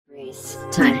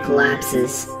Time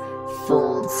collapses,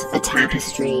 folds a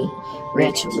tapestry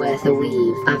rich with a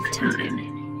weave of time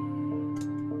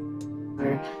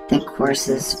that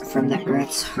courses from the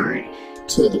earth's heart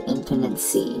to the infinite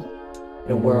sea.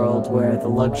 A world where the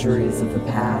luxuries of the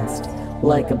past,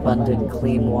 like abundant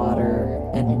clean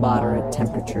water and moderate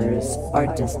temperatures,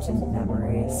 are distant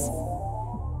memories.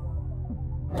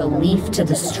 The leaf to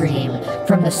the stream,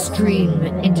 from the stream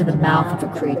into the mouth of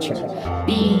a creature,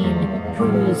 being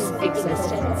whose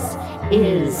existence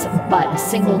is but a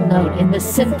single note in the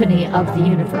symphony of the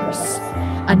universe,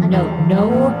 a note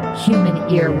no human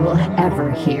ear will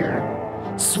ever hear.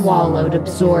 Swallowed,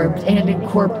 absorbed, and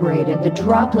incorporated, the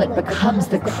droplet becomes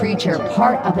the creature,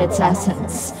 part of its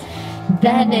essence.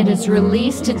 Then it is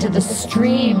released into the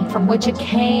stream from which it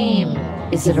came.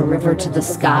 Is it a river to the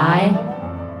sky?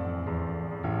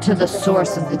 To the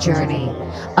source of the journey.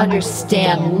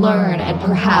 Understand, learn, and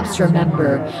perhaps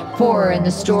remember. For in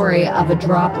the story of a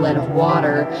droplet of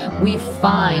water, we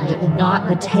find not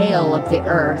the tale of the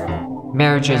earth.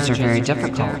 Marriages are very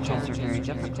difficult.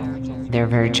 They're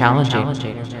very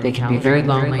challenging. They can be very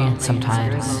lonely and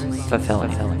sometimes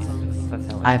fulfilling.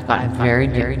 I've gotten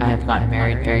married very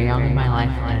young in my life,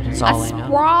 and it is all I know. A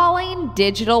sprawling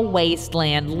digital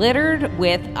wasteland littered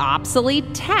with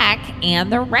obsolete tech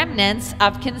and the remnants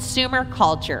of consumer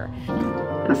culture.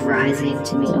 Of rising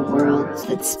to meet a world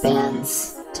that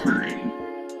spans time.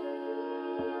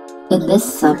 In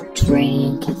this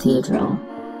subterranean cathedral,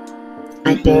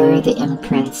 I bear the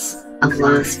imprints of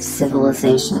lost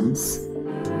civilizations,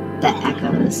 the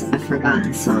echoes of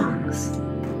forgotten songs.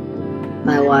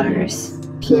 My waters,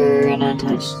 pure and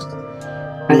untouched,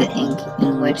 are the ink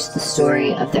in which the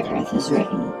story of the earth is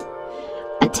written.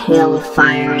 A tale of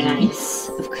fire and ice,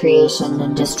 of creation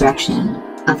and destruction,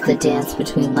 of the dance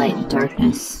between light and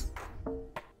darkness.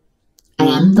 I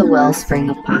am the wellspring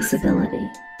of possibility,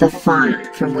 the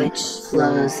font from which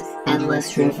flows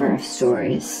endless river of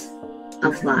stories,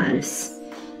 of lives,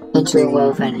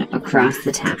 interwoven across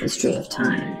the tapestry of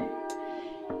time.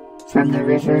 From the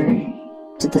river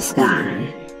to the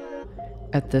sky.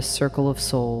 At this circle of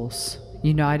souls,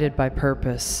 united by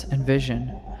purpose and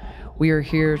vision, we are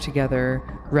here together,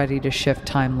 ready to shift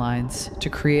timelines, to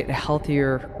create a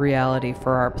healthier reality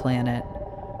for our planet.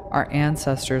 Our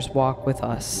ancestors walk with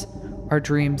us, our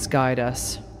dreams guide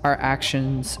us, our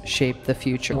actions shape the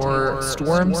future. More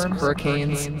storms,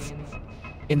 hurricanes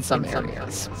in some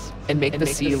areas, and make the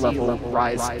sea level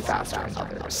rise faster in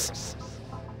others.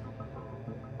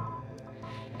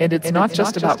 And it's not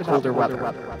just about colder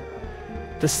weather.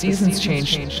 The seasons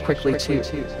change quickly too.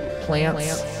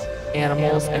 Plants,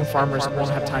 animals, and farmers won't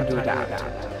have time to adapt.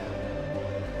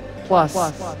 Plus,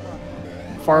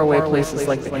 faraway places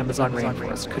like the Amazon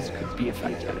rainforest could be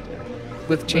affected,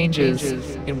 with changes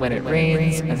in when it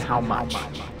rains and how much,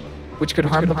 which could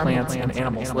harm the plants and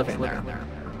animals living there.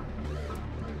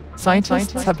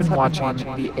 Scientists have been watching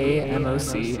the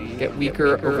AMOC get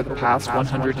weaker over the past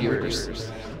 100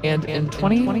 years, and in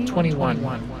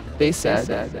 2021, they said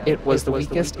it was the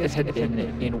weakest it had been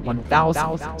in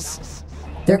 1,000 years.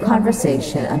 Their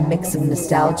conversation, a mix of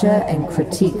nostalgia and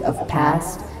critique of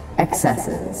past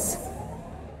excesses.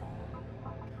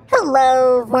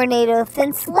 Hello, Vornado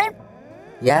Thinslet.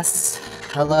 Yes,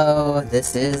 hello,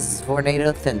 this is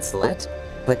Vornado Thinslet.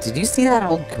 But did you see that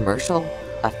old commercial?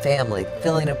 A family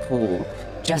filling a pool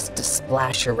just to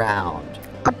splash around.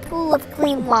 A pool of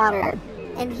clean water.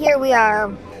 And here we are,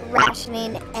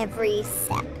 rationing every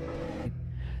step.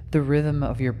 The rhythm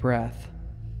of your breath.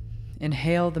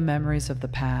 Inhale the memories of the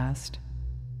past.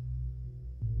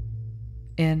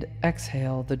 And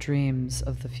exhale the dreams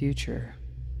of the future.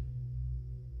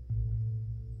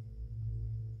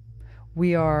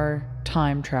 We are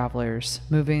time travelers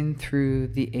moving through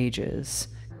the ages,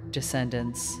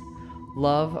 descendants.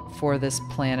 Love for this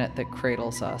planet that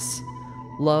cradles us.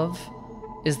 Love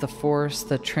is the force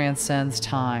that transcends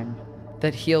time,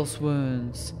 that heals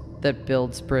wounds, that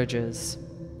builds bridges.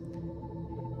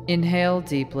 Inhale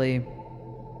deeply,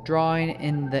 drawing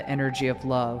in the energy of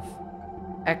love.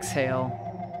 Exhale,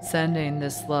 sending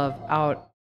this love out.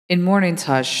 In morning's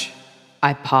hush,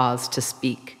 I pause to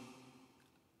speak.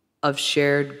 Of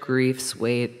shared grief's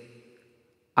weight,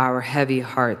 our heavy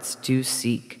hearts do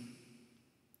seek.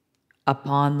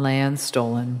 Upon land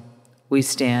stolen, we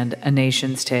stand a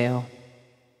nation's tale,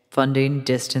 funding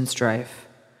distant strife,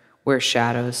 where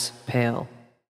shadows pale.